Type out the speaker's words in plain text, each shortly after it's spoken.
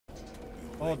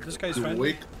Oh, this guy's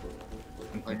friendly. Wait.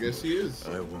 I guess he is.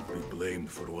 I won't be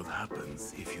blamed for what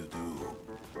happens if you do.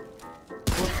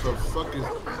 What the fuck is...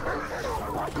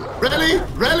 Really?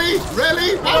 Really?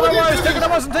 Really? I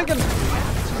wasn't thinking.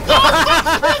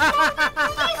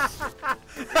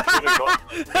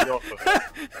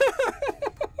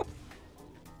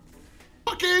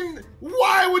 Fucking...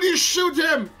 Why would you shoot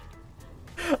him?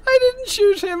 I didn't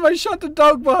shoot him. I shot the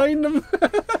dog behind him.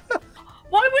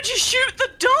 Why would you shoot the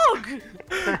dog?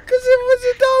 Because it was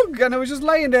a dog and it was just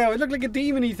laying there. It looked like a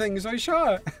demon-y thing, so I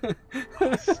shot it.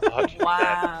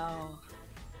 Wow.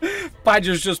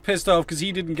 Badger's just pissed off because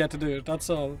he didn't get to do it, that's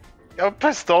all. I'm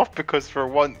pissed off because for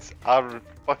once I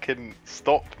fucking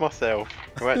stopped myself.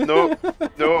 I went, no,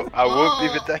 no, I won't be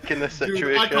the dick in this situation.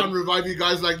 Dude, I can't revive you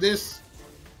guys like this.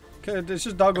 Okay, it's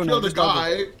just doggo now. Kill the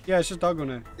guy. Yeah, it's just doggo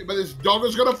now. But this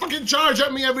doggo's gonna fucking charge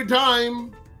at me every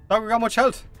time. Doggo got much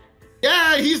health.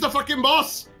 Yeah, he's the fucking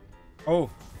boss.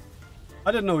 Oh.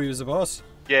 I didn't know he was a boss.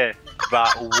 Yeah,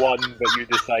 that one that you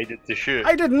decided to shoot.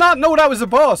 I did not know that was a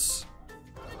boss.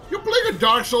 You're playing a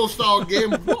Dark Souls style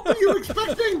game. What were you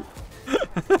expecting?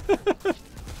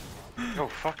 Oh,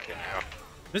 fucking hell.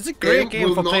 It's a great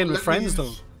game for playing with friends,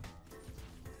 though.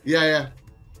 Yeah, yeah.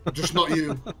 Just not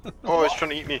you. Oh, it's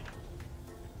trying to eat me.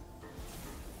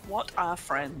 What are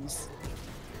friends?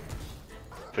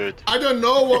 Food. I don't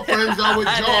know what friends are with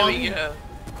John. There we go.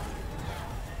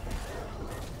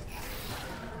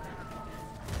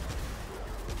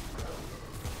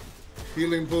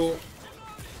 Healing pool.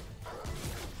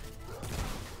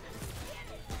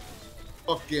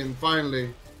 Fucking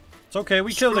finally. It's okay,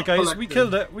 we killed it, guys. We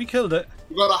killed it. We killed it.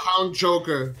 We got a hound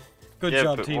choker. Good yeah,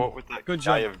 job, but team. what would that Good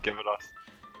guy job. have given us?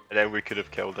 And then we could have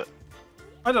killed it.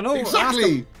 I don't know.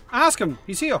 Exactly. Ask him.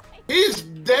 He's here. He's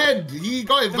dead. He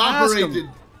got evaporated.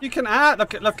 You can add.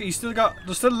 Look. He's still got.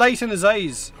 There's still light in his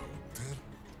eyes.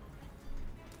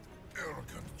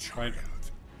 Arrogant child. Right.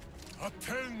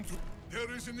 Attend to...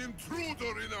 There is an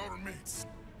intruder in our midst.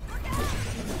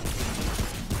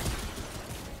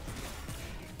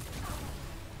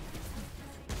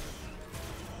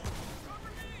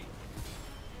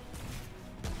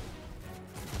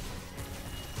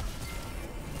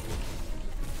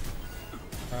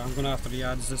 I'm going after the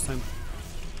ads this time.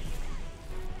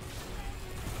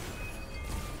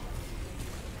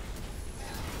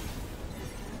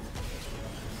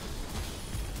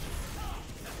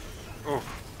 Oh.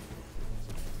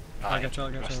 I'll get you.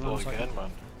 Crystal One second. again,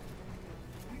 man.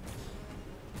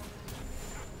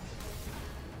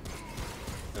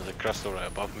 There's a crystal right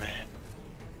above me.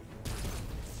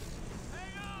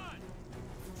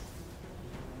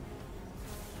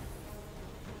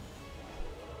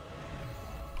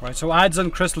 Right, so ads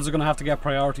and crystals are going to have to get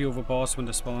priority over boss when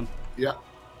they spawn. Yeah.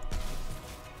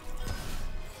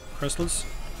 Crystals?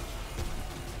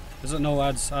 Is it no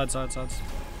ads? Ads.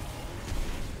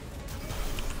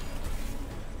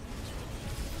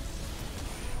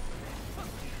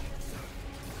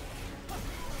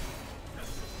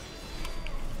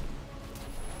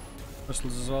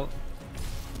 Crystals as well.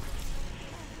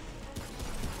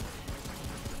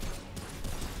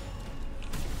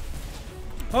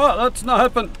 Oh, that's not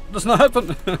helping. That's not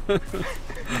helping.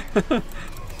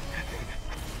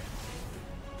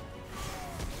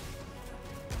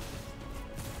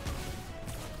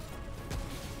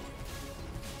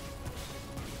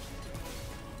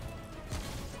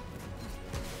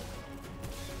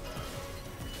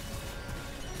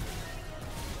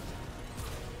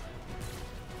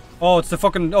 Oh, it's the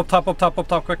fucking up top,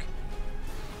 quick.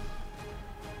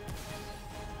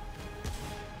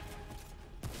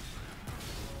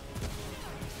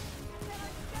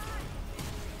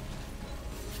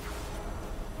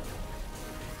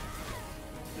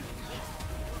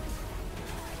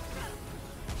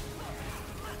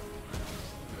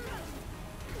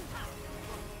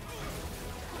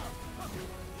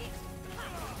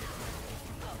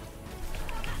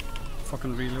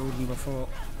 Fucking reloading before.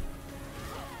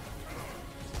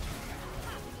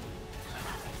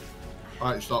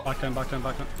 Alright, stop. Back down.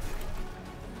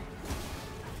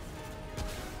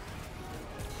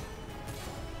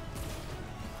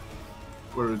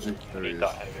 Where is he? There he Need is.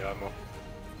 that heavy ammo.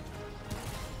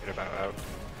 Get about out.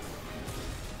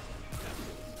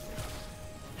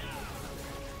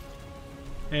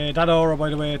 That aura, by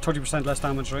the way, 30% less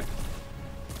damage, right?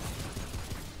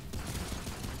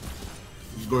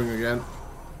 He's going again.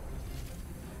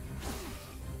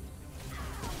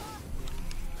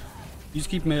 You just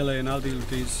keep melee and I'll deal with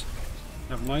these.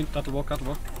 Never mind, that'll work.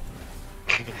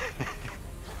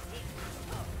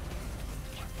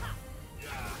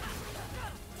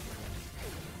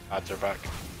 Ads are back.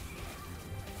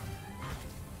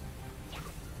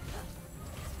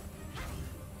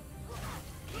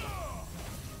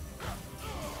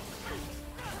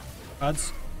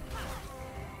 Ads.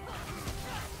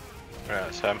 Right,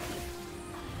 that's him.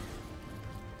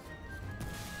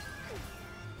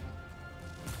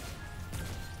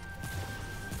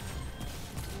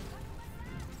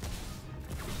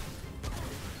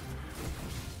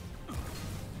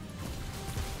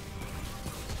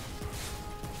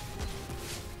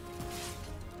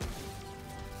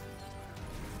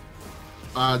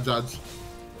 Judge.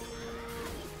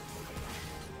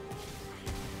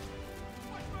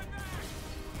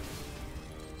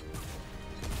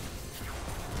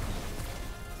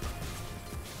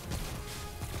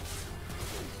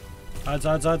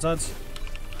 Ads.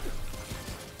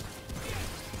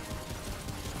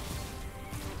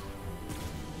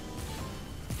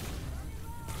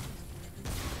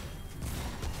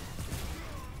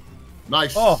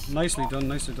 Nice. Oh, nicely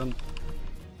done.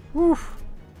 Whew.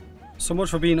 So much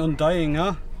for being undying,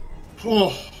 huh?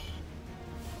 Oh.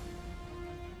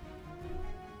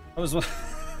 That was that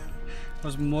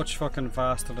was much fucking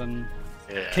faster than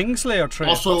Yeah. Kingslayer trait.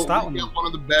 Also, What's that we one? get one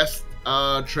of the best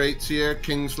traits here,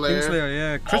 Kingslayer. Kingslayer,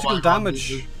 yeah. Oh Critical my God, damage.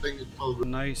 this thing is so good.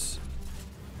 Nice.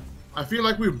 I feel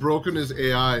like we've broken his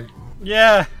AI.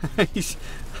 Yeah. He's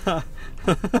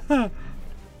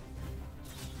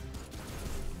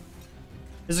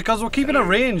Is it because we're keeping a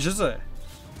range, is it?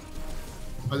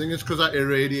 I think it's because I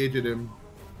irradiated him.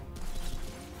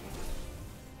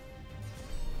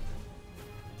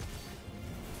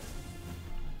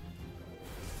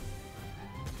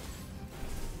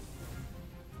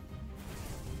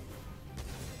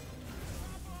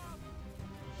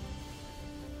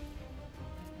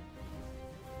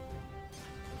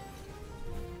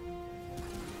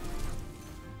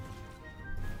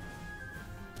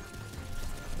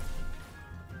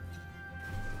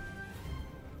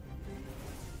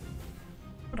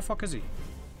 Where the fuck is he?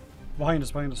 Behind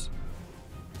us.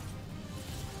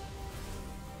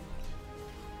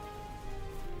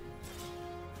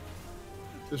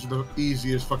 This is the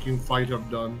easiest fucking fight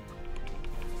I've done.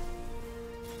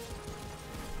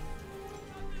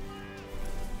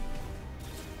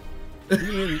 What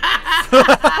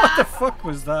the fuck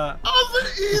was that? That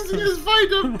was the easiest fight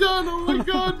I've done, oh my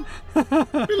god!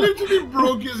 We literally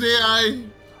broke his AI.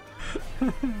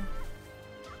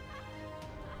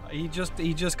 He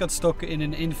just got stuck in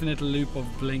an infinite loop of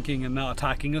blinking and not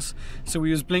attacking us. So he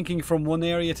was blinking from one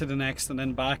area to the next and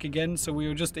then back again. So we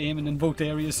were just aiming in both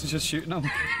areas and just shooting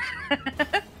him.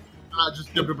 I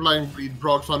just kept applying bleed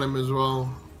procs on him as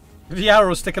well. The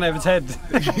arrow sticking out of his head.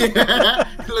 Yeah,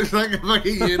 it looks like a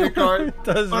fucking unicorn.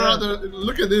 Does Or it? rather,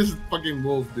 look at this fucking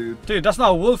wolf, dude. Dude, that's not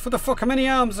a wolf. What the fuck? How many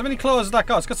arms? How many claws has that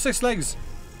got? It's got 6 legs.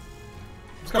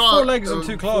 It's got 4 legs and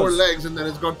 2 claws. 4 legs, and then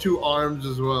it's got 2 arms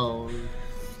as well.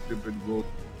 Stupid wolf.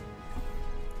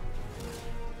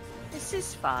 This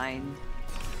is fine.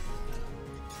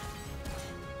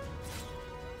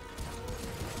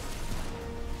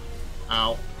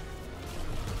 Ow.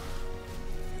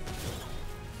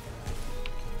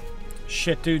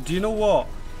 Shit, dude. Do you know what?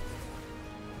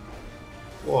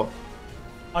 What?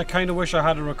 I kind of wish I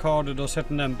had recorded us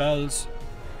hitting them bells.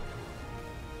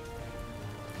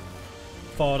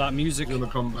 For that music. He's Do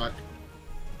gonna come back.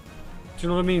 you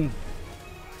know what I mean?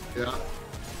 Yeah.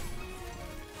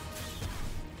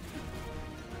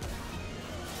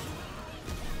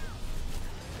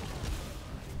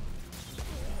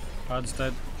 Bad's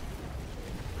dead.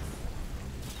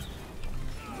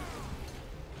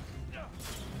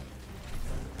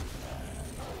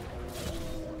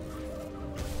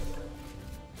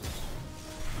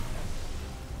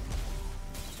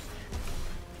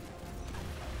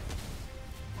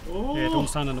 Oh. Yeah, don't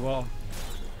stand in the water.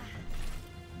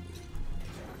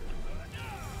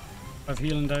 I've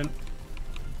healing down.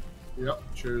 Yep,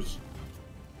 cheers.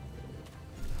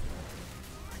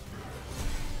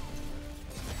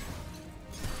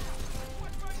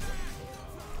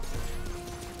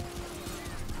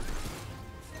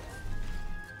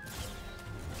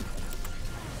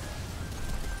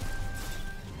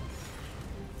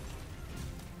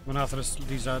 Going after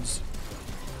these ads.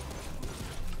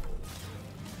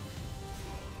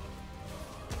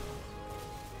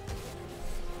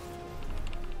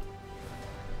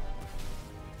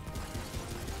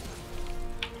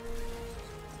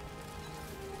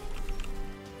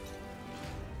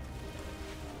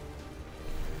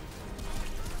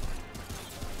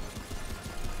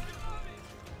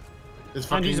 It's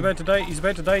And fucking... he's about to die. He's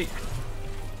about to die.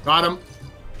 Got him.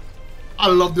 I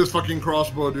love this fucking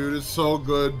crossbow, dude. It's so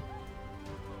good.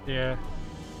 Yeah.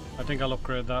 I think I'll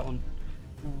upgrade that one.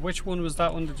 Which one was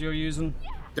that one that you're using?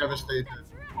 Devastated.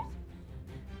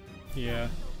 Yeah.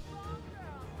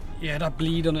 Yeah, that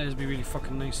bleed on it is be really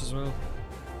fucking nice as well.